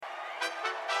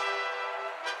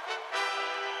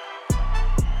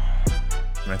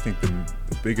And I think the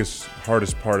biggest,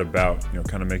 hardest part about,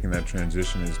 kind of making that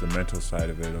transition is the mental side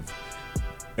of it. Of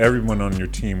everyone on your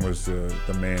team was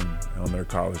the man on their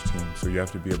college team. So you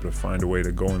have to be able to find a way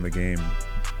to go in the game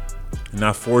and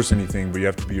not force anything, but you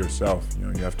have to be yourself.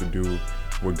 You have to do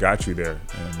what got you there.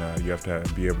 And you have to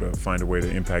be able to find a way to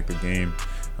impact the game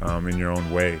in your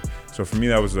own way. So for me,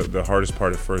 that was the hardest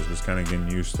part at first, was kind of getting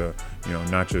used to,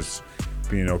 not just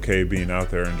being okay being out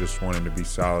there and just wanting to be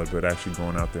solid, but actually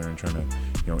going out there and trying to,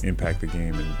 impact the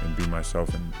game and be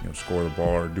myself and, score the ball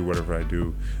or do whatever I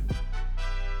do.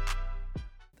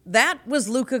 That was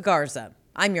Luka Garza.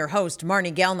 I'm your host,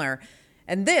 Marnie Gellner,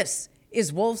 and this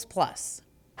is Wolves Plus.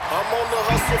 I'm on the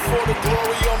hustle for the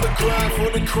glory, on the grind for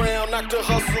the crown. Not the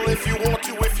hustle if you want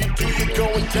to, if you do, you're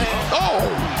going down. Oh!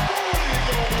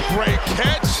 Great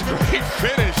catch, great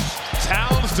finish.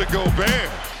 Towns to Gobert.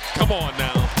 Come on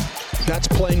now. That's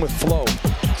playing with flow.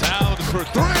 Towns for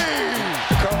three.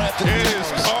 It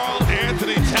is Karl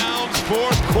Anthony Towns'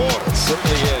 fourth quarter. It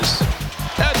certainly is.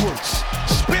 Edwards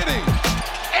spinning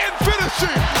and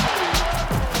finishing.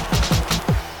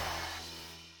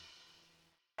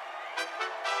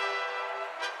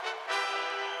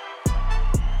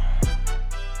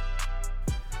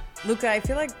 Luka, I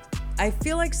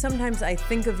feel like sometimes I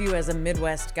think of you as a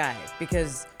Midwest guy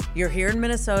because you're here in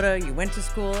Minnesota, you went to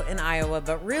school in Iowa,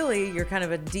 but really you're kind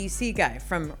of a DC guy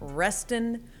from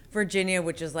Reston, Virginia,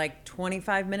 which is like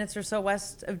 25 minutes or so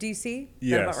west of DC. Is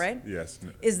that about right? Yes.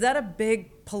 Is that a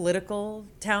big political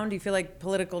town? Do you feel like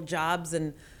political jobs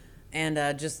and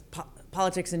just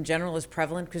politics in general is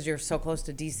prevalent because you're so close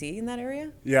to DC in that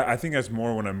area? Yeah, I think that's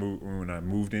more when I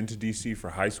moved into DC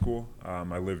for high school.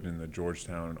 I lived in the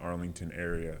Georgetown and Arlington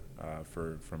area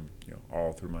from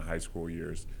all through my high school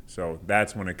years. So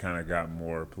that's when it kind of got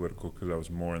more political because I was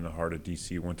more in the heart of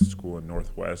DC. Went to school in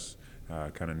Northwest,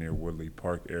 kind of near Woodley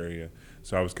Park area.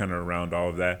 So I was kind of around all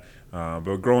of that.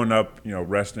 But growing up,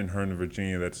 Reston, Herndon,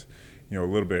 Virginia, that's a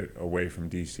little bit away from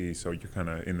DC. So you're kind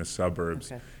of in the suburbs.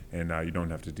 Okay. And you don't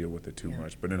have to deal with it too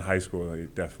much. But in high school,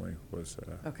 it definitely was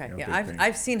okay. Big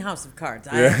I've seen House of Cards.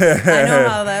 I know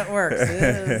how that works.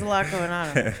 There's a lot going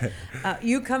on.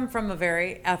 You come from a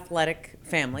very athletic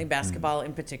family, basketball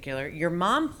in particular. Your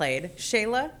mom played,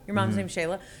 Shayla, your mom's name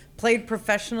Shayla, played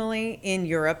professionally in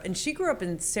Europe, and she grew up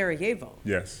in Sarajevo.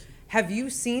 Yes. Have you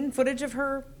seen footage of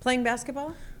her playing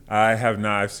basketball? I have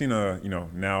not. I've seen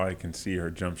now I can see her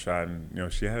jump shot,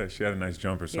 and she had a nice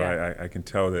jumper, so I can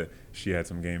tell that she had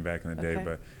some game back in the day.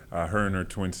 But her and her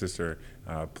twin sister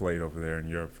played over there in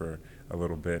Europe for a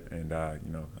little bit, and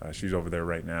she's over there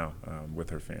right now with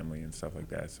her family and stuff like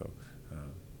that. So.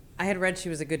 I had read she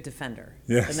was a good defender,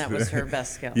 yes. and that was her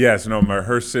best skill. Yes, no,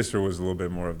 her sister was a little bit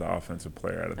more of the offensive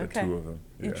player out of the two of them.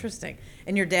 Yeah. Interesting.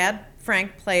 And your dad,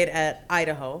 Frank, played at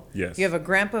Idaho. Yes. You have a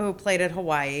grandpa who played at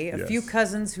Hawaii, a few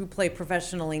cousins who play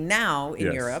professionally now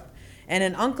in Europe, and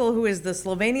an uncle who is the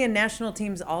Slovenian national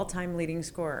team's all-time leading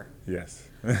scorer. Yes.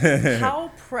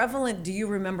 How prevalent do you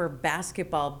remember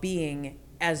basketball being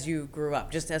as you grew up,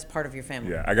 just as part of your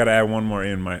family? Yeah, I got to add one more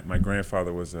in. My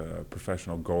grandfather was a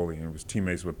professional goalie and was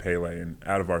teammates with Pele. And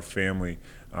out of our family,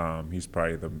 he's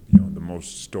probably the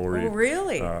most storied. Oh,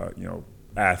 really?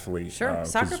 Athlete. Sure,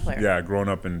 soccer player. Yeah, growing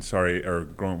up, I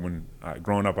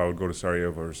would go to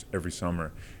Sarajevo every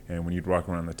summer, and when you'd walk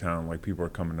around the town, like people were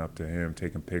coming up to him,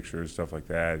 taking pictures, stuff like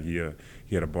that. He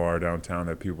had a bar downtown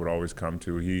that people would always come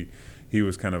to. He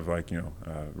was kind of like,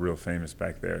 real famous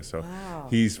back there. So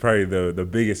He's probably the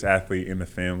biggest athlete in the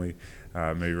family.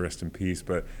 Maybe rest in peace.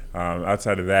 But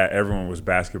outside of that, everyone was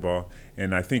basketball.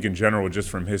 And I think in general, just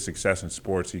from his success in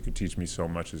sports, he could teach me so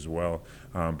much as well.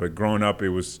 But growing up, it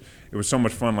was so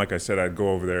much fun. Like I said, I'd go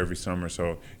over there every summer.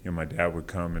 So my dad would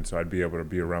come, and so I'd be able to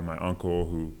be around my uncle,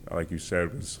 who, like you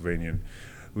said, was Slovenian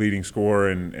leading scorer,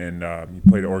 and he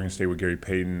played at Oregon State with Gary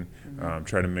Payton.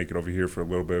 Tried to make it over here for a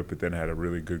little bit, but then had a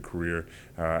really good career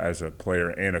as a player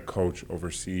and a coach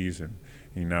overseas. And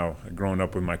growing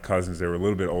up with my cousins, they were a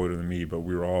little bit older than me, but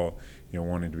we were all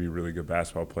wanting to be really good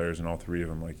basketball players, and all three of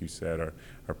them, like you said, are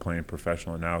playing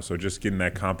professional now. So just getting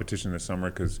that competition this summer,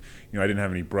 because I didn't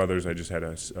have any brothers, I just had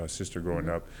a sister growing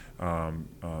up,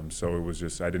 so it was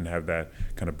just, I didn't have that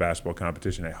kind of basketball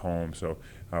competition at home. So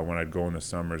when I'd go in the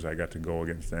summers, I got to go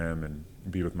against them and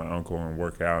be with my uncle and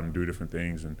work out and do different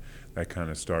things, and that kind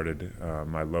of started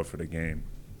my love for the game.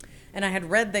 And I had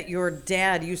read that your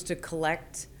dad used to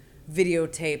collect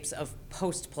videotapes of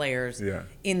post players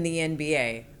in the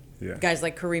NBA. Yeah. Guys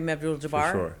like Kareem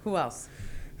Abdul-Jabbar. Sure. Who else?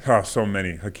 Oh, so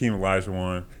many. Hakeem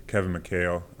Olajuwon, Kevin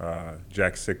McHale,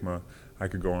 Jack Sikma, I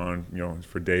could go on,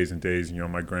 for days and days.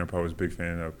 My grandpa was a big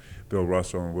fan of Bill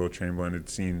Russell and Will Chamberlain. Had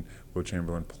seen Will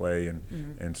Chamberlain play,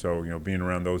 and so being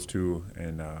around those two,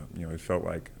 and it felt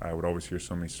like I would always hear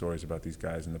so many stories about these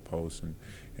guys in the post,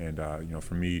 and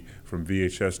for me, from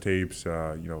VHS tapes,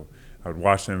 I would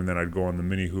watch them, and then I'd go on the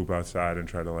mini hoop outside and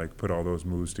try to like put all those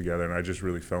moves together. And I just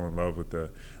really fell in love with the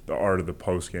art of the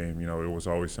post game. It was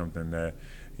always something that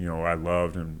I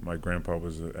loved, and my grandpa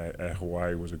was at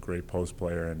Hawaii was a great post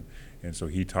player, and so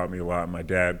he taught me a lot. My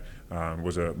dad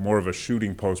was more of a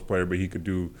shooting post player, but he could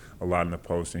do a lot in the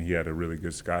post, and he had a really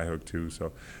good sky hook too.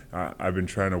 So I've been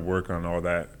trying to work on all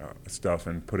that stuff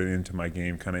and put it into my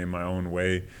game kind of in my own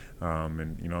way.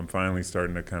 And I'm finally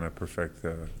starting to kind of perfect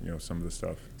some of the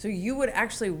stuff. So you would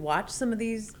actually watch some of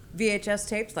these VHS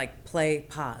tapes, like play,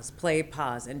 pause,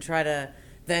 and try to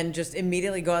then just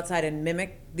immediately go outside and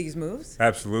mimic these moves?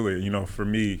 Absolutely. For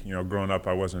me, growing up,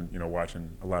 I wasn't,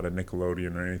 watching a lot of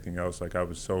Nickelodeon or anything else. Like I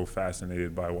was so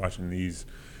fascinated by watching these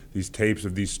tapes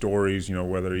of these stories,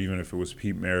 whether even if it was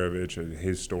Pete Maravich or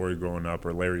his story growing up,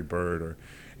 or Larry Bird, or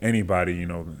anybody,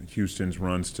 Houston's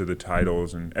runs to the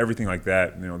titles and everything like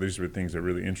that. These were things that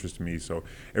really interested me. So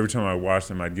every time I watched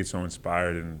them, I'd get so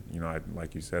inspired, and I'd,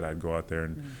 like you said, I'd go out there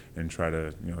and try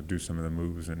to do some of the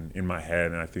moves in my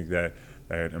head. And I think that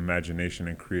imagination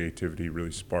and creativity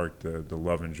really sparked the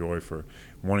love and joy for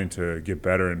wanting to get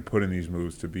better and put in these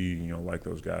moves to be like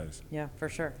those guys. Yeah, for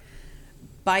sure.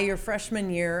 By your freshman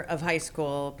year of high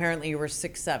school, apparently you were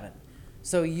 6'7".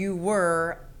 So you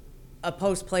were a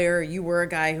post player. You were a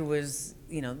guy who was,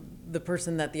 the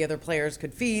person that the other players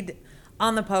could feed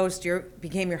on the post. You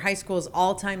became your high school's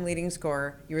all-time leading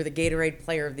scorer. You were the Gatorade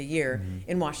Player of the Year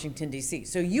in Washington, D.C.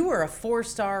 So you were a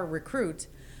 4-star recruit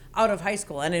out of high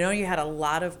school. And I know you had a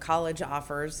lot of college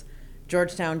offers,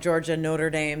 Georgetown, Georgia, Notre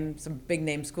Dame, some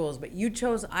big-name schools, but you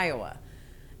chose Iowa.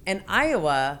 And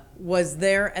Iowa was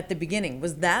there at the beginning.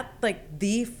 Was that like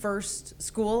the first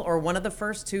school or one of the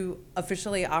first to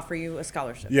officially offer you a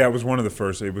scholarship? Yeah, it was one of the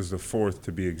first. It was the fourth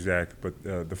to be exact, but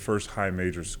the first high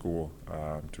major school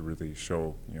to really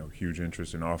show huge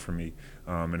interest and offer me.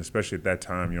 And especially at that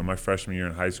time, my freshman year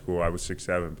in high school, I was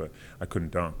 6'7", but I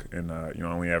couldn't dunk, and I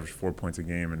only averaged 4 points a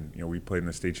game. And we played in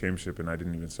the state championship, and I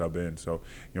didn't even sub in. So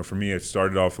for me, it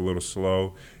started off a little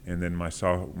slow, and then my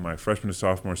freshman to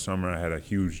sophomore summer, I had a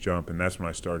huge jump, and that's when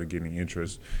I started getting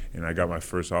interest, and I got my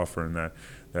first offer in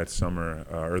that summer,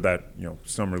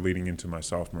 summer leading into my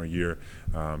sophomore year,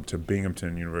 to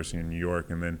Binghamton University in New York.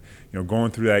 And then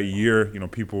going through that year, a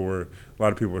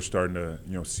lot of people were starting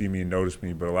to see me and notice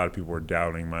me, but a lot of people were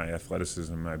doubting my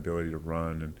athleticism, my ability to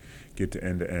run and get to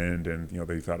end, and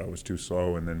they thought I was too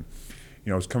slow. And then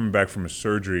I was coming back from a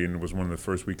surgery, and it was one of the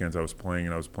first weekends I was playing,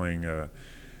 and I was playing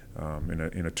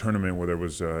in a tournament where it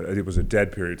was a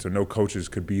dead period, so no coaches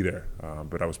could be there.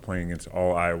 But I was playing against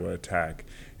all Iowa attack,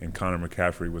 and Connor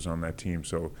McCaffrey was on that team.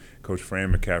 So Coach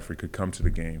Fran McCaffrey could come to the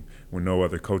game when no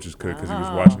other coaches could, because he was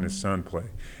watching his son play.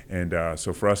 And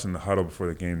so for us in the huddle before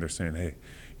the game, they're saying, "Hey,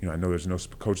 I know there's no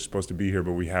coach supposed to be here,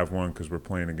 but we have one because we're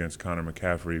playing against Connor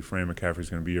McCaffrey. Fran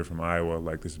McCaffrey's going to be here from Iowa.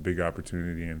 Like, this is a big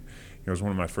opportunity." And it was one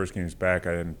of my first games back.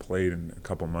 I hadn't played in a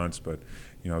couple months, but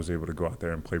I was able to go out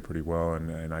there and play pretty well.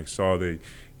 And I saw he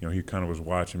kind of was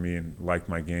watching me and liked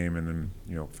my game. And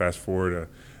then fast forward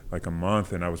like a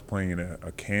month, and I was playing in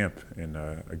a camp, and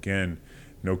again,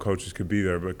 no coaches could be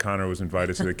there, but Connor was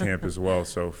invited to the camp as well.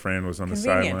 So Fran was on the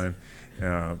sideline,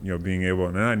 being able.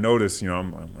 And then I noticed,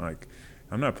 I'm like,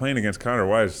 I'm not playing against Connor.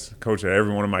 Why is coach at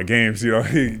every one of my games?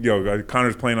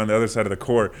 Connor's playing on the other side of the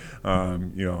court,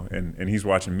 and he's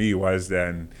watching me. Why is that?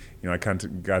 And I kind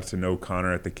of got to know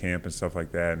Connor at the camp and stuff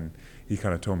like that, and he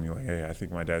kind of told me like, "Hey, I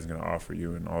think my dad's gonna offer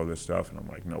you," and all this stuff. And I'm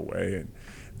like, "No way!"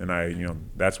 And then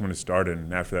that's when it started.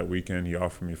 And after that weekend, he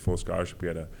offered me a full scholarship. We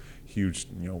had a huge,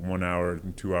 1 hour,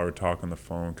 2 hour talk on the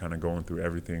phone, kind of going through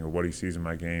everything of what he sees in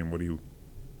my game, what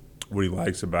he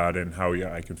likes about it, and how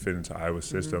I can fit into Iowa's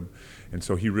system. And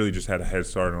so he really just had a head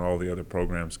start on all the other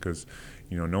programs, because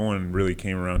no one really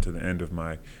came around to the end of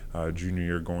my junior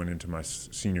year going into my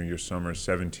senior year summer,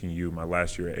 17U, my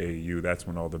last year at AAU. That's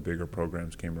when all the bigger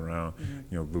programs came around,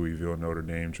 Louisville, Notre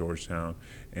Dame, Georgetown.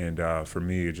 And for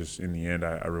me, it just, in the end,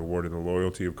 I rewarded the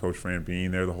loyalty of Coach Fran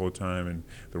being there the whole time, and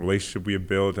the relationship we had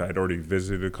built. I'd already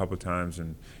visited a couple of times,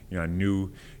 and I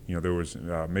knew there was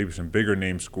maybe some bigger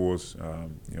name schools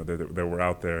that were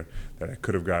out there that I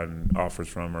could have gotten offers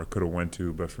from or could have went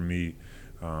to, but for me,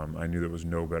 I knew there was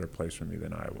no better place for me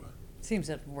than Iowa. Seems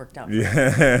to have worked out.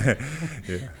 Yeah.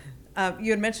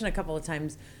 You had mentioned a couple of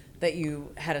times that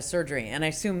you had a surgery, and I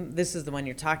assume this is the one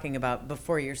you're talking about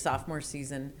before your sophomore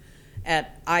season.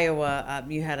 at Iowa,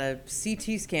 you had a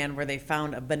CT scan where they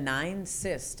found a benign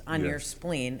cyst on your Yes.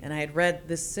 spleen, and I had read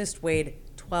this cyst weighed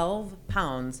 12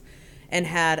 pounds and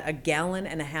had 1.5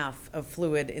 gallons of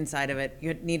fluid inside of it. You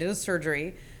had needed a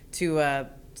surgery to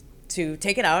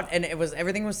take it out, and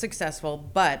everything was successful.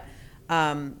 But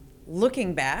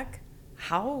looking back,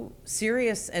 how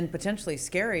serious and potentially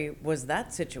scary was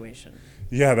that situation?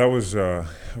 Yeah, that was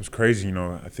crazy. You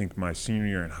know, I think my senior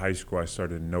year in high school, I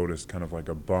started to notice kind of like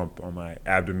a bump on my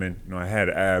abdomen. You know, I had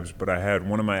abs, but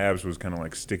one of my abs was kind of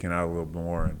like sticking out a little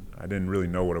more, and I didn't really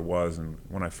know what it was. And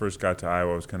when I first got to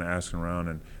Iowa, I was kind of asking around,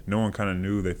 and no one kind of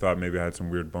knew. They thought maybe I had some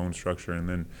weird bone structure, and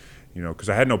then, you know, because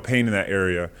I had no pain in that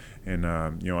area, and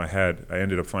you know, I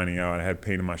ended up finding out I had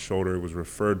pain in my shoulder. It was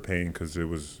referred pain because it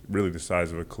was really the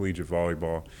size of a collegiate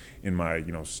volleyball in my,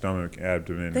 you know, stomach,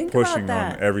 abdomen, Think about pushing on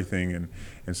that. everything,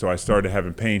 and so I started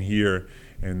having pain here,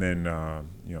 and then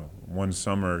you know, one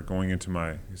summer going into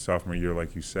my sophomore year,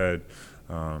 like you said,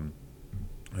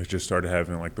 I just started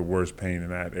having like the worst pain in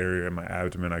that area in my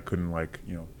abdomen. I couldn't, like,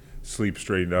 you know, sleep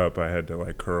straight up. I had to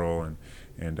like curl,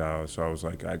 and so I was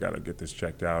like, I gotta get this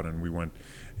checked out. And we went,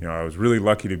 you know, I was really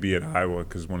lucky to be at Iowa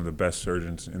because one of the best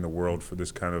surgeons in the world for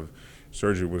this kind of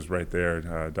surgery was right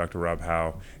there, Dr. Rob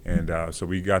Howe. And so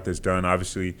we got this done.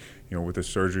 Obviously, you know, with the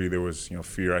surgery, there was, you know,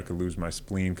 fear I could lose my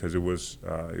spleen because it was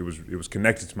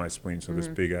connected to my spleen. So this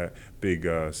big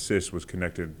cyst was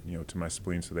connected, you know, to my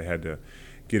spleen. So they had to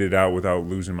get it out without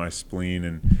losing my spleen.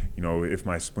 And, you know, if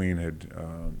my spleen had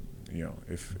you know,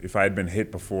 if I had been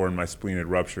hit before and my spleen had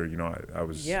ruptured, you know, I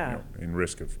was you know, in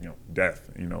risk of, you know, death,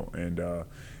 you know, and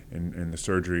the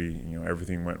surgery, you know,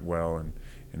 everything went well, and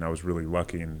I was really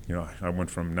lucky. And, you know, I went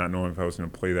from not knowing if I was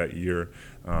going to play that year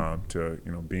to,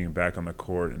 you know, being back on the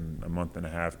court in a month and a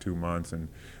half, 2 months, and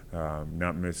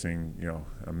not missing, you know,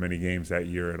 many games that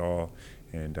year at all.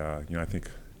 And, you know, I think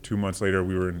 2 months later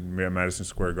we were in Madison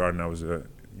Square Garden. I was a,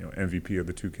 you know, MVP of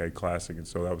the 2K Classic, and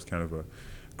so that was kind of a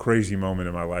crazy moment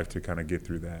in my life to kind of get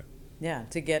through that. Yeah,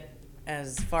 to get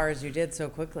as far as you did so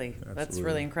quickly. Absolutely. That's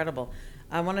really incredible.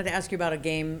 I wanted to ask you about a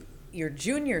game your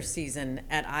junior season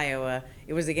at Iowa.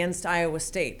 It was against Iowa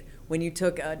State when you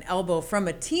took an elbow from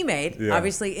a teammate,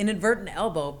 obviously inadvertent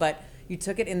elbow, but you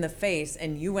took it in the face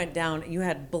and you went down. You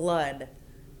had blood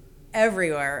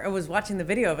everywhere. I was watching the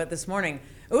video of it this morning.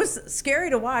 It was scary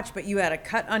to watch, but you had a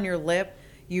cut on your lip.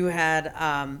 You had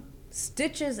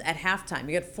stitches at halftime.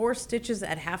 You got 4 stitches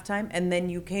at halftime, and then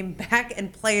you came back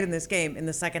and played in this game in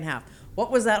the second half.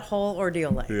 What was that whole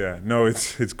ordeal like? Yeah, no,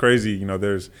 it's crazy. You know,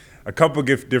 there's a couple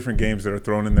different games that are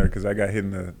thrown in there because I got hit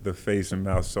in the face and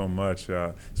mouth so much.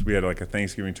 So we had like a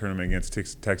Thanksgiving tournament against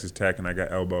Texas Tech, and I got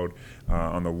elbowed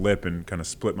on the lip and kind of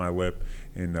split my lip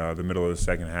in the middle of the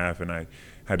second half, and I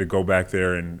had to go back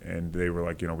there, and they were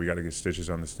like, you know, we got to get stitches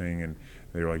on this thing, and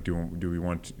they were like, do you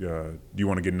want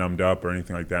to get numbed up or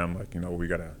anything like that? I'm like, you know, we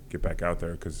got to get back out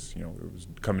there because, you know, it was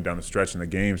coming down the stretch in the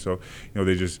game. So, you know,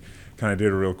 they just kind of did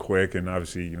it real quick, and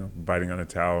obviously, you know, biting on a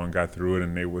towel and got through it,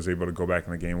 and they was able to go back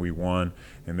in the game. We won.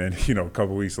 And then, you know, a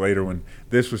couple weeks later when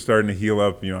this was starting to heal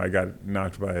up, you know, I got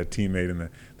knocked by a teammate in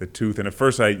the tooth. And at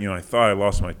first I thought I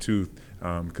lost my tooth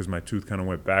because my tooth kind of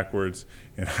went backwards,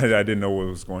 and I didn't know what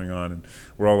was going on. And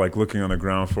we're all like looking on the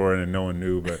ground for it, and no one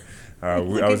knew, but I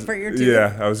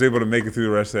was able to make it through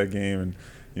the rest of that game. And,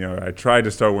 you know, I tried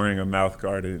to start wearing a mouth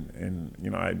guard, and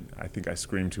you know, I think I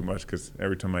screamed too much because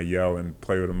every time I yell and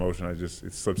play with emotion,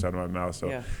 it slips out of my mouth. So,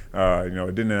 you know,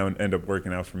 it didn't end up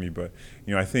working out for me. But,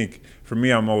 you know, I think for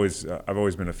me, I've always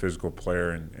been a physical player,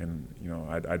 and you know,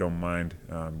 I don't mind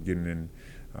getting in,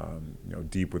 you know,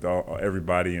 deep with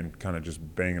everybody and kind of just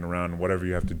banging around and whatever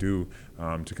you have to do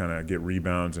to kind of get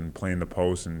rebounds and playing the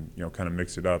post and, you know, kind of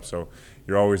mix it up. So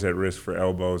you're always at risk for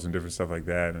elbows and different stuff like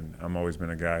that. And I've always been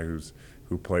a guy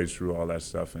who plays through all that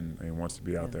stuff and wants to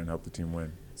be out there and help the team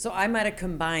win. So I might have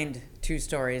combined 2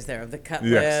 stories there of the cut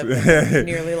Yes. lip, and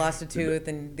nearly lost a tooth,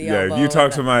 and the elbow. Yeah, if you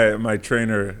talk to my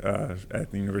trainer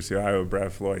at the University of Iowa,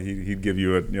 Brad Floyd, he'd give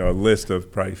you a list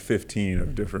of probably 15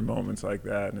 of different moments like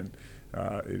that. And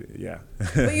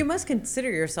But you must consider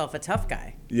yourself a tough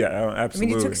guy. Yeah,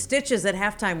 absolutely. I mean, you took stitches at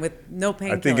halftime with no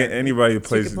painkiller. I think anybody who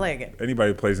plays play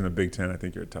who plays in the Big Ten, I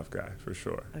think you're a tough guy for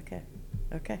sure. Okay.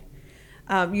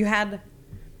 You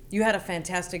had a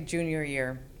fantastic junior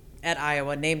year at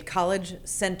Iowa, named College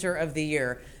Center of the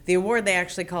Year. The award they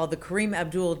actually called the Kareem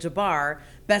Abdul-Jabbar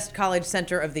Best College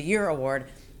Center of the Year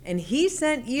Award. And he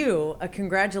sent you a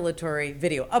congratulatory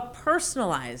video, a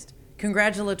personalized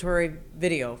congratulatory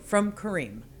video from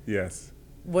Kareem. Yes.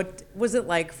 What was it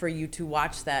like for you to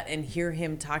watch that and hear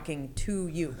him talking to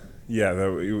you? Yeah,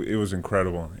 it was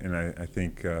incredible. And I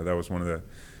think that was one of the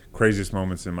craziest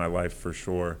moments in my life for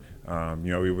sure.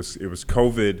 You know, it was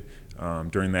COVID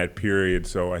during that period,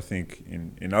 so I think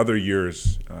in other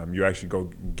years you actually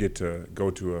get to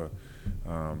go to a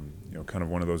you know, kind of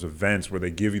one of those events where they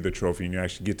give you the trophy and you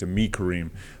actually get to meet Kareem.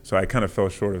 So I kind of fell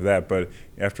short of that. But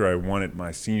after I won it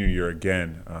my senior year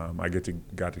again, I got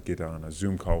to get on a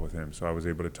Zoom call with him. So I was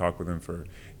able to talk with him for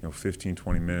 15,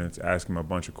 20 minutes, ask him a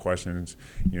bunch of questions.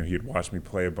 You know, he had watched me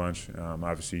play a bunch,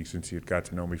 obviously, since he had got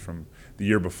to know me from the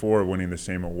year before winning the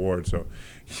same award. So,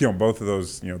 both of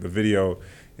those, the video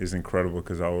is incredible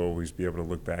because I'll always be able to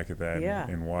look back at that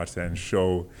and watch that and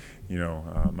show,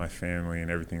 my family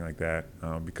and everything like that,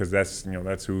 because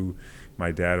that's who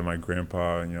my dad and my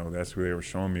grandpa, that's who they were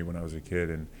showing me when I was a kid,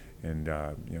 and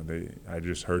I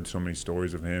just heard so many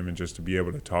stories of him, and just to be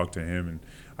able to talk to him, and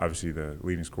obviously the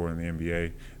leading scorer in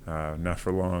the NBA, not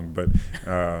for long, but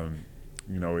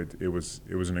it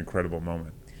was an incredible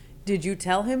moment. Did you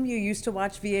tell him you used to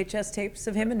watch VHS tapes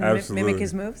of him and mimic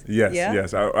his moves?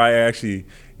 Yes. I actually,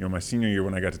 my senior year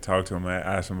when I got to talk to him, I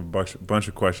asked him a bunch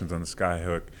of questions on the sky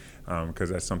hook, because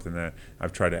that's something that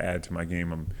I've tried to add to my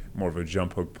game. I'm more of a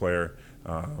jump hook player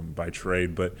by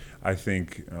trade, but I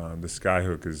think the sky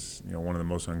hook is one of the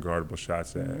most unguardable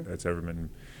shots that's ever been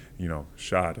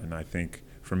shot, and I think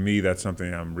for me that's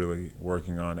something I'm really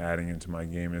working on adding into my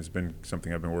game. It's been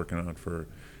something I've been working on for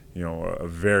a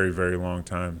very, very long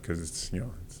time, because it's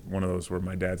one of those where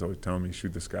my dad's always telling me,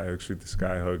 shoot the sky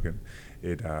hook, and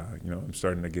it I'm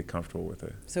starting to get comfortable with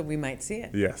it. So we might see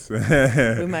it. Yes.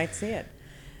 We might see it.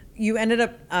 You ended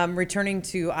up returning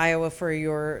to Iowa for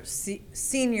your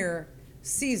senior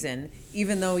season,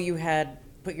 even though you had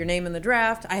put your name in the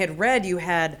draft. I had read you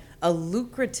had a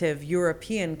lucrative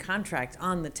European contract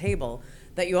on the table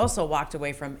that you also walked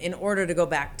away from in order to go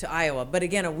back to Iowa. But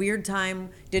again, a weird time,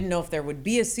 didn't know if there would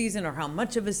be a season or how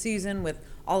much of a season with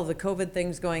all of the COVID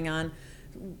things going on.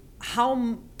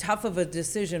 How tough of a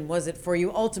decision was it for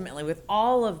you ultimately, with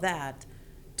all of that,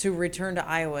 to return to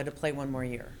Iowa to play one more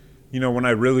year? When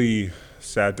I really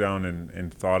sat down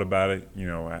and thought about it,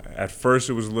 at first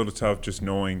it was a little tough, just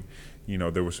knowing,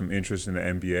 there was some interest in the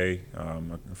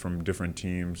NBA from different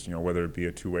teams, whether it be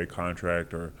a two-way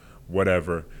contract or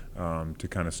whatever, to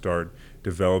kind of start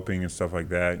developing and stuff like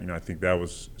that. I think that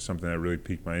was something that really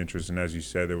piqued my interest. And as you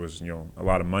said, there was, a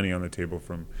lot of money on the table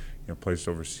from, places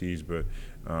overseas. But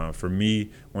for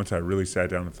me, once I really sat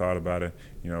down and thought about it,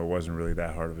 it wasn't really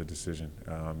that hard of a decision.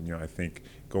 I think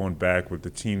going back with the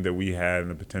team that we had and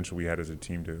the potential we had as a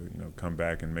team to, come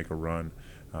back and make a run,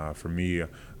 for me,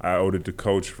 I owed it to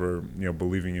Coach for,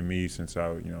 believing in me since I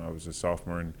was a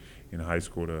sophomore in high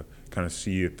school, to kind of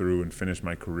see it through and finish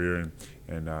my career.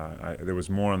 And there was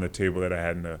more on the table that I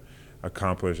hadn't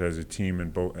accomplished as a team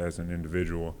and as an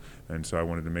individual. And so I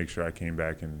wanted to make sure I came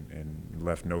back and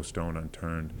left no stone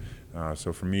unturned.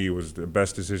 So for me, it was the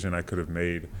best decision I could have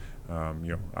made.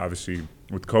 Obviously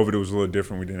with COVID, it was a little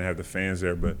different. We didn't have the fans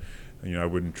there, but I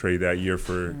wouldn't trade that year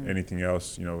for anything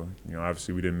else.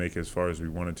 Obviously we didn't make it as far as we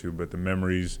wanted to, but the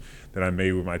memories that I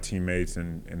made with my teammates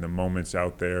and the moments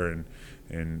out there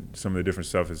and some of the different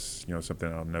stuff is,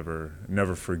 something I'll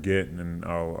never forget, and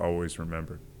I'll always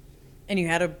remember. And you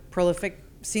had a prolific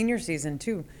senior season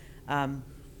too.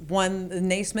 Won the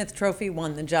Naismith Trophy,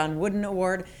 won the John Wooden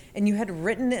Award, and you had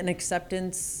written an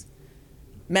acceptance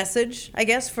message, I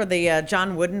guess, for the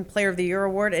John Wooden Player of the Year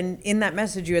Award. And in that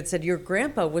message, you had said your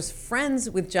grandpa was friends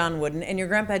with John Wooden, and your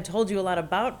grandpa had told you a lot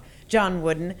about John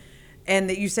Wooden, and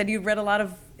that you said you'd read a lot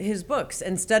of his books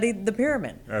and studied the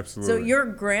pyramid. Absolutely. So your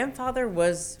grandfather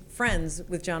was friends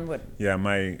with John Wooden. Yeah,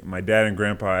 my dad and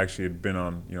grandpa actually had been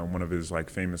on one of his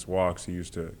famous walks. He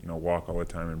used to walk all the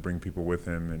time and bring people with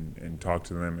him and talk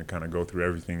to them and kind of go through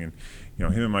everything. And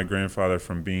him and my grandfather,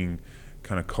 from being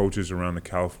kind of coaches around the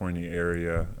California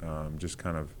area, just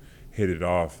kind of hit it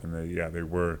off, and they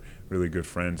were really good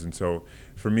friends. And so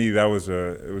for me,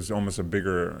 it was almost a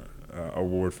bigger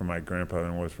award for my grandpa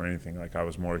than it was for anything. Like, I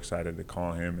was more excited to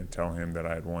call him and tell him that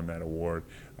I had won that award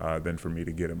than for me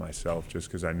to get it myself, just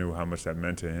because I knew how much that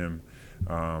meant to him.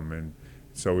 And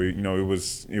so it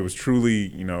was truly,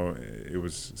 it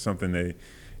was something that,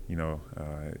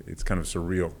 it's kind of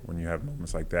surreal when you have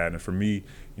moments like that. And for me,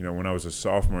 when I was a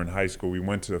sophomore in high school, we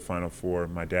went to the Final Four,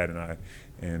 my dad and I,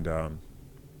 and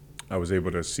I was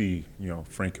able to see,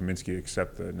 Frank Kaminsky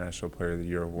accept the National Player of the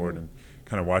Year award, and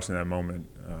kind of watching that moment,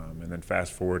 and then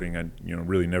fast forwarding, I,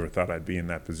 really never thought I'd be in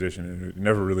that position. It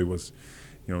never really was,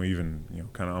 even,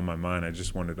 kind of on my mind. I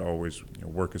just wanted to always,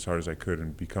 work as hard as I could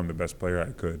and become the best player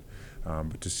I could.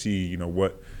 But to see,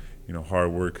 what,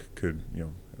 hard work could,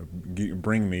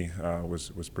 bring me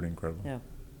was pretty incredible. Yeah,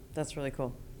 that's really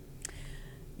cool.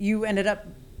 You ended up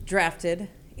drafted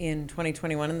in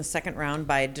 2021 in the second round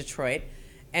by Detroit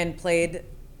and played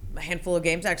a handful of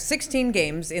games, actually 16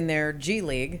 games in their G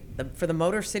League for the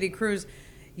Motor City Cruise.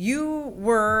 You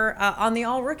were on the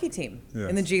all-rookie team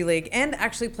in the G League and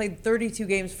actually played 32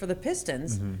 games for the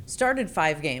Pistons, started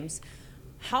 5 games.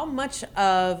 How much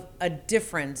of a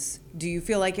difference do you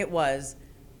feel like it was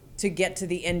to get to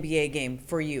the NBA game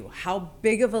for you? How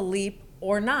big of a leap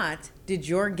or not did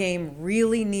your game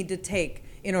really need to take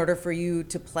in order for you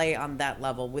to play on that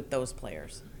level with those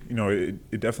players? You know,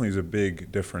 it definitely is a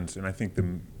big difference, and I think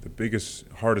the biggest,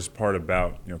 hardest part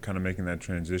about, you know, kind of making that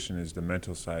transition is the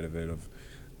mental side of it. Of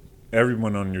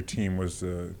everyone on your team was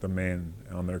the man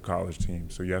on their college team,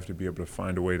 so you have to be able to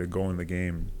find a way to go in the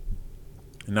game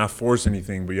and not force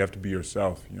anything, but you have to be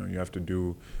yourself. You know, you have to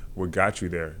do what got you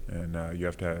there, and you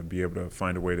have to be able to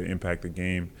find a way to impact the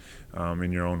game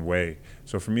in your own way.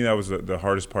 So for me, that was the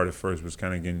hardest part at first, was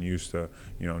kind of getting used to,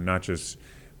 you know, not just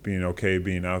being okay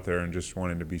being out there and just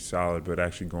wanting to be solid, but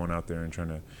actually going out there and trying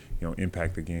to, you know,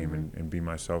 impact the game and be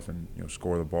myself and, you know,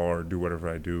 score the ball or do whatever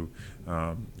I do,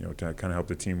 you know, to kind of help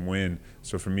the team win.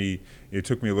 So for me, it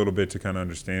took me a little bit to kind of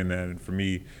understand that. And for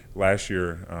me, last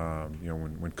year, you know,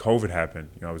 when COVID happened,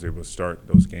 you know, I was able to start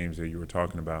those games that you were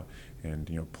talking about and,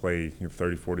 you know, play, you know,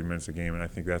 30, 40 minutes a game. And I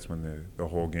think that's when the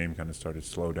whole game kind of started to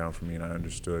slow down for me, and I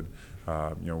understood,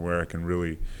 you know, where I can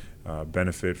really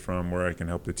benefit from, where I can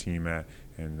help the team at.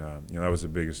 And, you know, that was the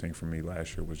biggest thing for me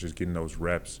last year, was just getting those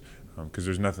reps, because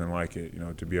there's nothing like it, you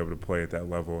know, to be able to play at that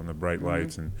level in the bright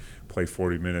lights and play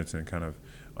 40 minutes and kind of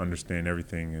understand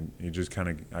everything. And you just kind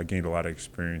of, I gained a lot of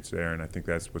experience there, and I think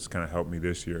that's what's kind of helped me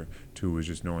this year too, is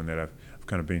just knowing that I've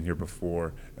kind of been here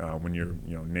before. When your,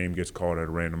 you know, name gets called at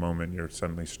a random moment, you're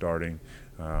suddenly starting,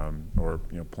 or,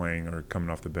 you know, playing or coming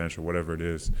off the bench or whatever it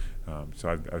is. So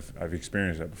I've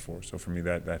experienced that before. So for me,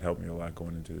 that helped me a lot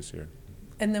going into this year.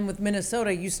 And then with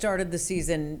Minnesota, you started the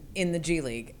season in the G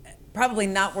League. Probably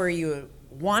not where you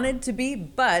wanted to be,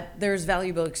 but there's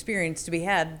valuable experience to be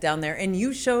had down there. And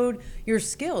you showed your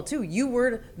skill, too. You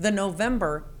were the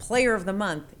November Player of the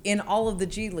Month in all of the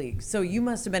G League. So you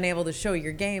must have been able to show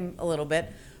your game a little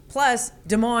bit. Plus,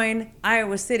 Des Moines,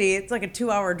 Iowa City, it's like a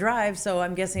 2-hour drive, so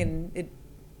I'm guessing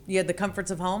you had the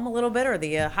comforts of home a little bit, or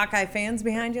the Hawkeye fans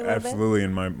behind you a little Absolutely.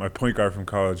 And my point guard from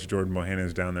college, Jordan Bohannon,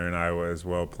 is down there in Iowa as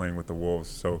well, playing with the Wolves.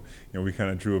 So, you know, we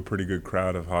kind of drew a pretty good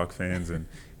crowd of Hawk fans, and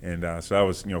so that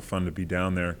was, you know, fun to be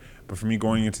down there. But for me,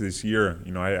 going into this year,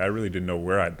 you know, I really didn't know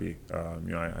where I'd be.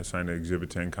 You know, I signed an Exhibit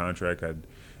 10 contract.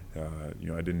 You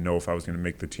know, I didn't know if I was going to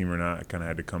make the team or not. I kind of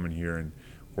had to come in here and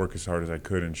work as hard as I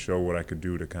could and show what I could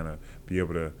do to kind of be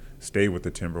able to stay with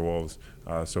the Timberwolves.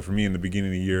 So for me, in the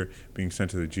beginning of the year, being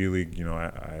sent to the G League, you know,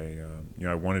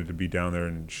 I wanted to be down there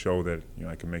and show that, you know,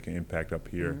 I can make an impact up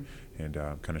here and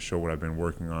kind of show what I've been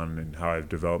working on and how I've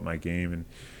developed my game. And,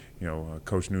 you know,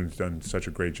 Coach Newton's done such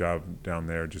a great job down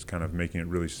there, just kind of making it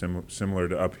really similar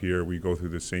to up here. We go through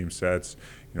the same sets,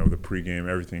 you know, the pregame,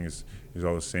 everything is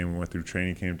all the same. We went through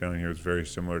training camp down here. It's very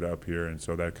similar to up here, and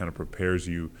so that kind of prepares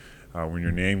you when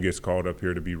your name gets called up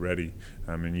here to be ready.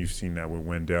 And you've seen that with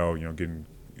Wendell, you know, getting,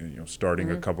 you know, starting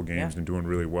a couple games and doing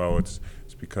really well. It's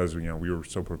because, you know, we were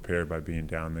so prepared by being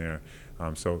down there.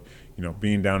 So, you know,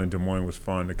 being down in Des Moines was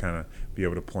fun to kind of be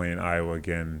able to play in Iowa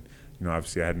again. You know,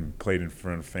 obviously I hadn't played in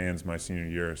front of fans my senior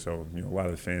year, so, you know, a lot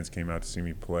of the fans came out to see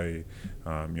me play, you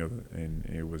know, and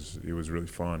it was really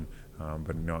fun.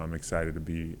 But, you know, I'm excited to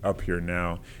be up here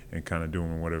now and kind of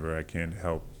doing whatever I can to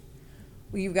help.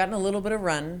 Well, you've gotten a little bit of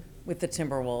run with the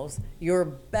Timberwolves. Your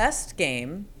best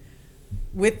game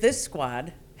with this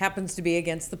squad happens to be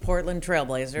against the Portland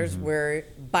Trailblazers, where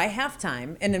by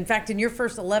halftime, and in fact in your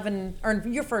first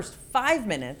 5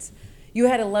 minutes, you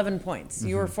had 11 points.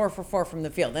 You were 4 for 4 from the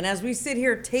field. And as we sit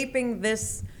here taping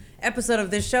this episode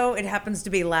of this show, it happens to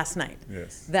be last night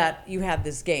that you had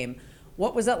this game.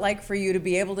 What was it like for you to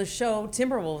be able to show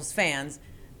Timberwolves fans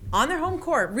on their home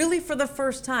court, really for the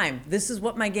first time, this is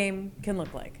what my game can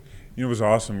look like? You know, it was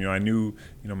awesome. You know, I knew,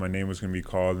 you know, my name was going to be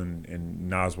called, and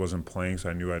Nas wasn't playing, so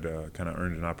I knew I'd kind of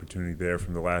earned an opportunity there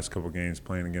from the last couple games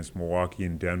playing against Milwaukee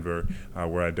and Denver,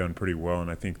 where I'd done pretty well.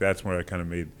 And I think that's where I kind of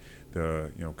made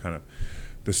the, you know, kind of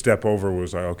the step over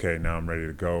was like, okay, now I'm ready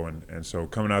to go. And so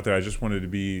coming out there, I just wanted to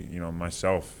be, you know,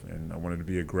 myself, and I wanted to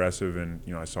be aggressive. And,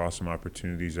 you know, I saw some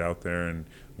opportunities out there, and,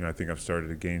 you know, I think I've started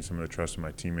to gain some of the trust of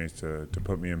my teammates to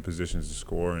put me in positions to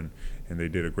score, and they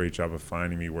did a great job of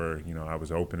finding me where, you know, I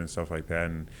was open and stuff like that.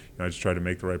 And, you know, I just tried to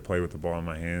make the right play with the ball in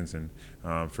my hands. And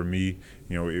for me,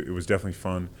 you know, it was definitely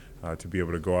fun to be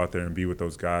able to go out there and be with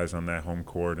those guys on that home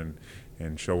court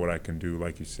and show what I can do.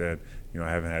 Like you said, you know, I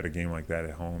haven't had a game like that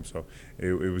at home, so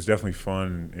it was definitely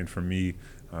fun. And for me,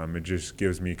 it just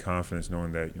gives me confidence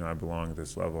knowing that I belong at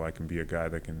this level. I can be a guy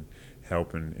that can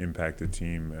help and impact the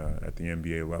team at the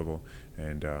NBA level,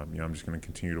 and I'm just going to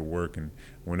continue to work. And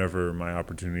whenever my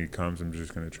opportunity comes, I'm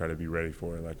just going to try to be ready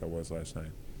for it, like I was last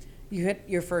night. You hit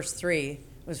your first three,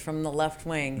 was from the left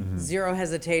wing, zero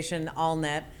hesitation, all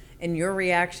net. And your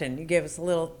reaction, you gave us a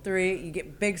little three, you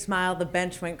get big smile, the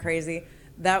bench went crazy.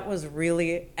 That was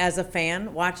really, as a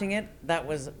fan watching it, that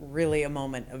was really a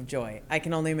moment of joy. I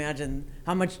can only imagine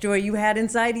how much joy you had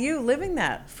inside you living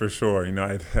that. For sure.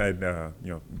 I had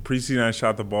preseason I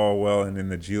shot the ball well, and in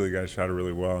the G League I shot it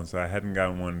really well. And so I hadn't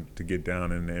gotten one to get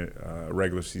down in a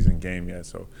regular season game yet.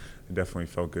 So it definitely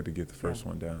felt good to get the first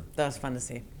one down. That was fun to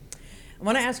see. I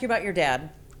want to ask you about your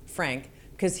dad, Frank,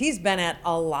 because he's been at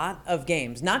a lot of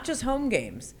games, not just home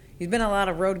games. He's been at a lot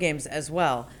of road games as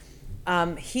well.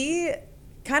 He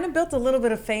kind of built a little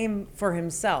bit of fame for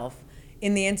himself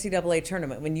in the NCAA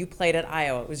tournament when you played at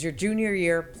Iowa. It was your junior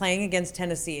year playing against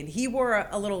Tennessee, and he wore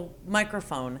a little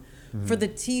microphone for the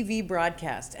TV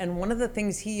broadcast. And one of the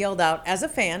things he yelled out as a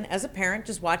fan, as a parent,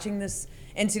 just watching this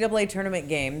NCAA tournament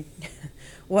game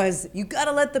was, "You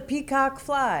gotta let the peacock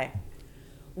fly,"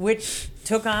 which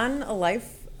took on a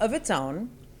life of its own.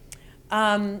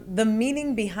 The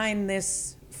meaning behind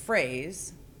this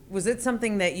phrase, was it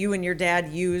something that you and your dad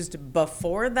used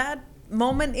before that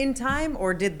moment in time,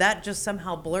 or did that just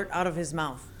somehow blurt out of his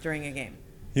mouth during a game?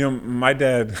 My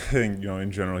dad,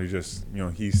 in general, he just,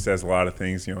 he says a lot of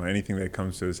things. Anything that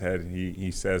comes to his head,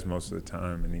 he says most of the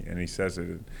time, and he says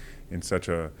it in such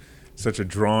a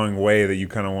drawing way that you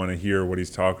kind of want to hear what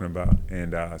he's talking about.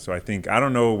 And so I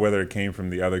don't know whether it came from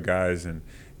the other guys and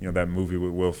that movie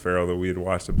with Will Ferrell that we had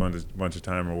watched a bunch of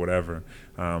time or whatever.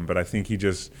 But I think he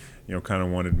just, kind of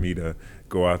wanted me to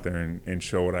go out there and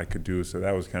show what I could do. So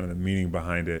that was kind of the meaning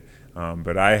behind it.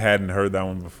 But I hadn't heard that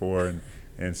one before.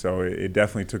 And so it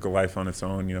definitely took a life on its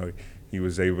own. He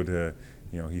was able to,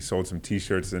 he sold some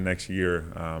T-shirts the next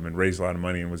year and raised a lot of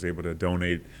money and was able to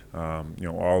donate,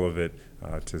 all of it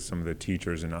to some of the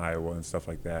teachers in Iowa and stuff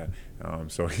like that.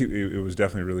 So it was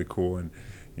definitely really cool. And,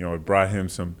 it brought him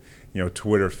some,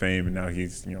 Twitter fame, and now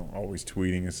he's, always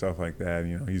tweeting and stuff like that.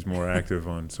 He's more active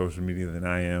on social media than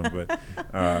I am. But,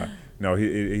 no,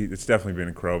 it's definitely been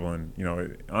incredible. And,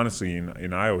 honestly,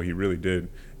 in Iowa, he really did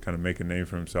kind of make a name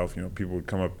for himself. People would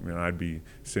come up, I'd be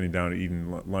sitting down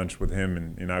eating lunch with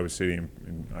him in Iowa City,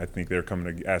 and I think they're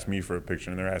coming to ask me for a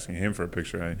picture, and they're asking him for a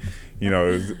picture. It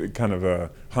was kind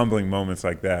of humbling moments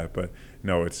like that. But,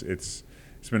 no,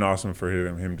 it's been awesome for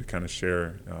him to kind of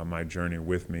share my journey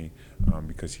with me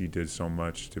because he did so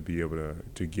much to be able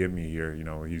to get me here.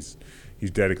 He's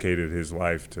dedicated his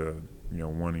life to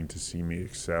wanting to see me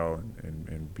excel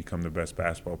and become the best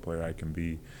basketball player I can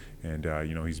be. And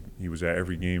he was at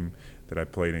every game that I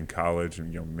played in college,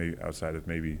 and maybe outside of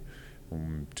maybe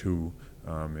two,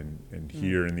 and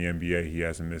here in the NBA he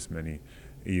hasn't missed many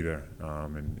either.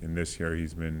 And this year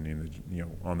he's been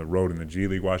on the road in the G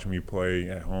League watching me play,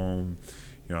 at home.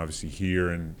 Obviously here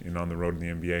and on the road in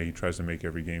the NBA, he tries to make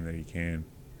every game that he can.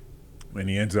 And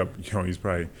he ends up, he's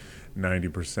probably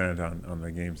 90% on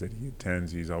the games that he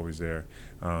attends. He's always there.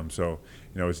 So,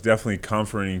 it's definitely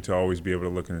comforting to always be able to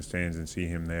look in the stands and see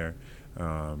him there.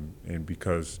 And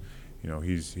because,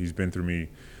 he's been through me,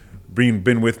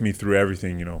 been with me through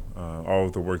everything, all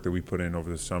of the work that we put in over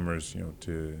the summers,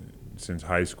 since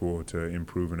high school to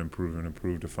improve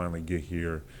to finally get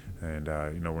here. And,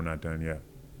 we're not done yet.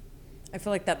 I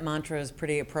feel like that mantra is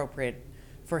pretty appropriate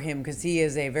for him because he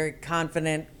is a very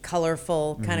confident,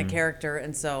 colorful kind of character,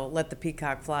 and so "Let the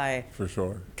Peacock Fly" for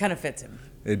sure kind of fits him.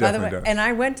 It definitely does. And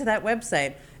I went to that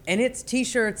website, and it's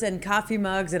T-shirts and coffee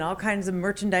mugs and all kinds of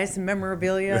merchandise and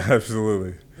memorabilia.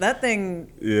 Absolutely. That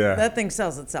thing, that thing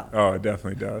sells itself. Oh, it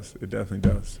definitely does. It definitely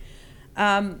does.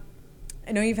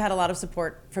 I know you've had a lot of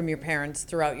support from your parents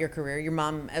throughout your career, your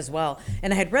mom as well.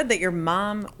 And I had read that your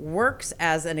mom works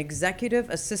as an executive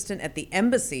assistant at the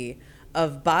Embassy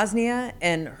of Bosnia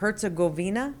and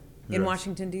Herzegovina in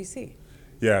Washington, D.C.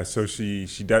 Yeah, so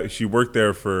she worked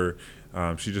there for,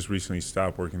 she just recently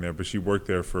stopped working there, but she worked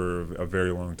there for a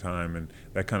very long time, and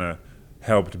that kind of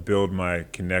helped build my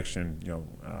connection,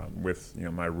 with,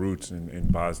 my roots in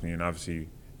Bosnia. And obviously,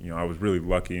 I was really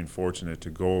lucky and fortunate to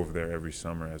go over there every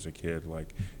summer as a kid.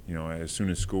 Like, as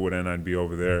soon as school would end, I'd be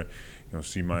over there,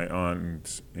 see my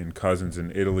aunt and cousins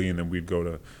in Italy, and then we'd go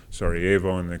to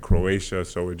Sarajevo and then Croatia.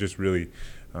 So it just really,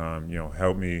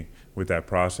 helped me with that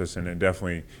process, and it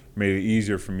definitely made it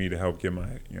easier for me to help get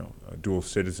my, dual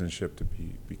citizenship to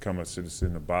become a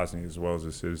citizen of Bosnia as well as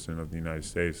a citizen of the United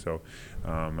States. So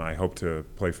I hope to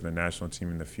play for the national team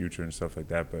in the future and stuff like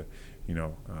that. But,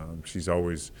 she's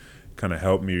always kind of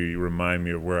help me remind me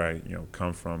of where I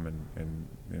come from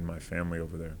and my family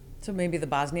over there. So maybe the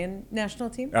Bosnian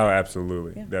national team? Oh,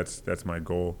 absolutely. Yeah. That's my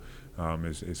goal,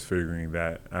 is figuring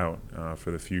that out for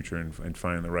the future and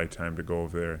finding the right time to go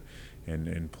over there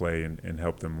and play and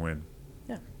help them win.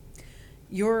 Yeah.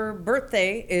 Your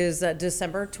birthday is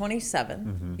December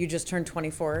 27th. You just turned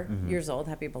 24 years old.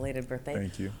 Happy belated birthday.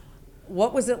 Thank you.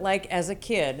 What was it like as a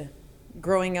kid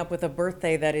growing up with a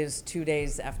birthday that is 2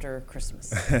 days after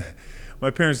Christmas? My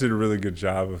parents did a really good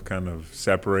job of kind of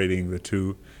separating the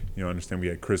two. Understand we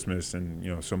had Christmas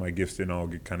and, so my gifts didn't all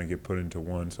get put into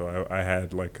one. So I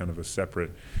had like kind of a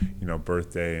separate,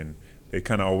 birthday, and they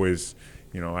kind of always,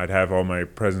 I'd have all my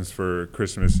presents for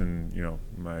Christmas, and,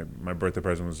 my birthday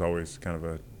present was always kind of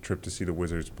a trip to see the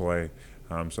Wizards play.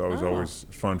 So it was always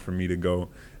fun for me to go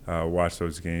watch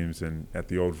those games and at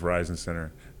the old Verizon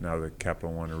Center, now the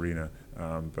Capital One Arena.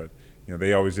 But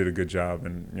they always did a good job,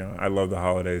 and I love the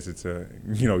holidays. It's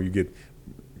you get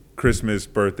Christmas,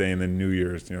 birthday, and then New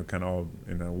Year's, kind of all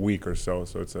in a week or so.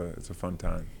 So it's a fun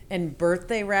time. And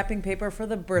birthday wrapping paper for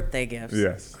the birthday gifts.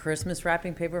 Yes. Christmas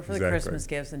wrapping paper for the Exactly. Christmas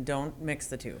gifts, and don't mix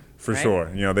the two. For right?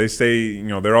 sure. They say,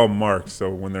 they're all marked. So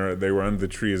when they were under the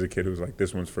tree as a kid, it was like,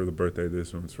 this one's for the birthday,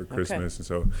 this one's for Christmas. And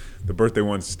so the birthday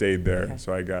one stayed there. Okay.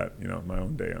 So I got, my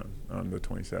own day on the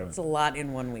 27th. It's a lot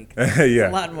in 1 week. Yeah,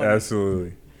 a lot in 1 week.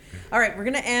 absolutely. All right, we're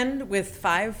going to end with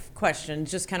 5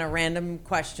 questions, just kind of random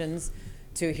questions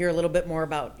to hear a little bit more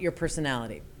about your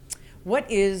personality. What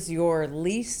is your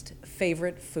least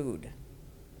favorite food?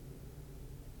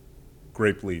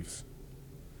 Grape leaves.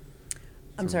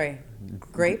 I'm sorry,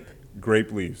 grape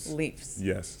Grape leaves. leaves.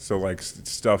 Yes. So like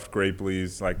stuffed grape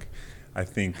leaves, like I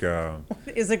think What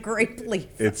is a grape leaf?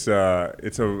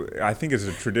 I think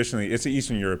it's traditionally an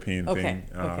Eastern European Okay, thing.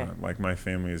 okay. Like my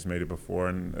family has made it before,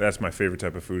 and that's my favorite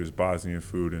type of food is Bosnian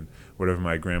food and whatever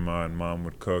my grandma and mom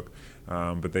would cook.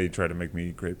 But they try to make me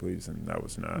eat grape leaves, and that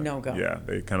was not No go. Yeah,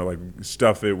 they kind of like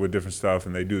stuff it with different stuff,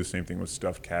 and they do the same thing with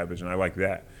stuffed cabbage, and I like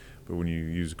that. But when you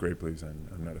use grape leaves, I'm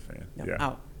not a fan. No. Yeah.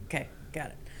 Oh, okay, got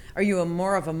it. Are you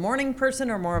more of a morning person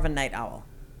or more of a night owl?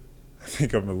 I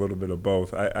think I'm a little bit of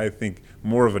both. I think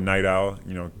more of a night owl,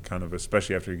 kind of,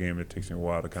 especially after a game, it takes me a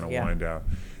while to kind of Yeah. wind out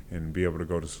and be able to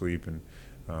go to sleep. And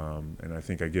I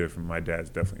think I get it from my dad's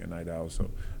definitely a night owl, so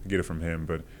I get it from him.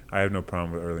 But I have no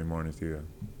problem with early mornings either.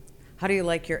 How do you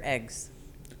like your eggs?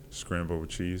 Scrambled with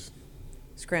cheese,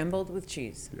 Scrambled with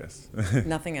cheese. yes.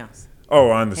 Nothing else. Oh,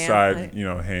 on the Ham, side,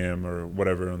 ham or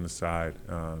whatever on the side,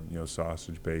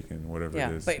 sausage, bacon, whatever Yeah,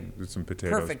 it is, but with some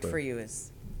potatoes. Perfect but for you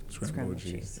is Scrambled with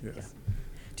cheese, yes. Yeah.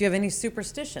 Do you have any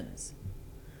superstitions?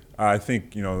 I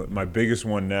think, my biggest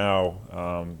one now,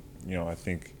 I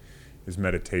think is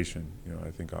meditation. I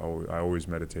think I always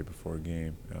meditate before a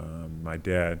game. My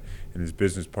dad and his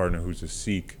business partner, who's a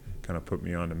Sikh, kind of put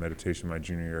me on to meditation my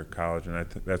junior year of college, and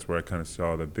that's where I kind of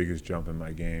saw the biggest jump in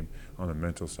my game on the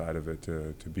mental side of it,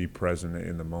 to be present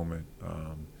in the moment.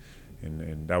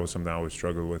 And that was something I always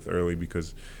struggled with early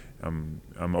because I'm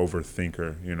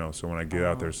overthinker, so when I get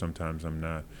out there, sometimes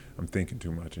I'm thinking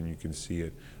too much, and you can see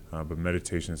it. But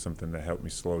meditation is something that helped me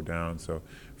slow down. So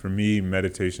for me,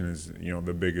 meditation is,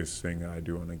 the biggest thing I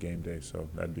do on a game day. So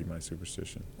that'd be my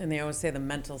superstition. And they always say the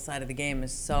mental side of the game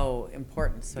is so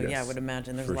important. So yeah, I Yes, would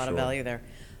imagine there's a for lot of sure. value there.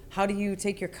 How do you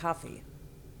take your coffee?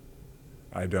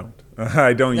 I don't.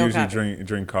 I don't No usually coffee.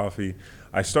 drink coffee.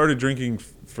 I started drinking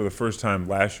for the first time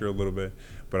last year a little bit,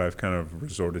 but I've kind of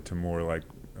resorted to more like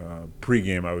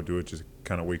pre-game. I would do it just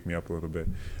kind of wake me up a little bit.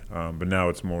 But now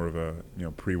it's more of a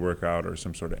pre-workout or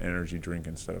some sort of energy drink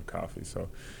instead of coffee. So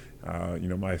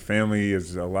my family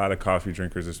is a lot of coffee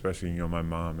drinkers, especially my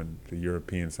mom and the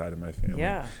European side of my family.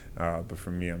 Yeah. But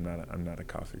for me, I'm not a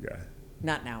coffee guy.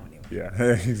 Not now anyway.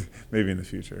 Yeah, maybe in the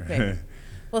future. Maybe.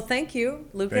 Well, thank you,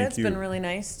 Luka. Thank It's you. been really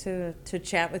nice to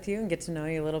chat with you and get to know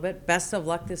you a little bit. Best of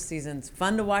luck this season. It's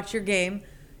fun to watch your game.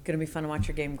 Going to be fun to watch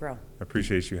your game grow. I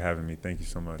appreciate you having me. Thank you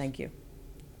so much. Thank you.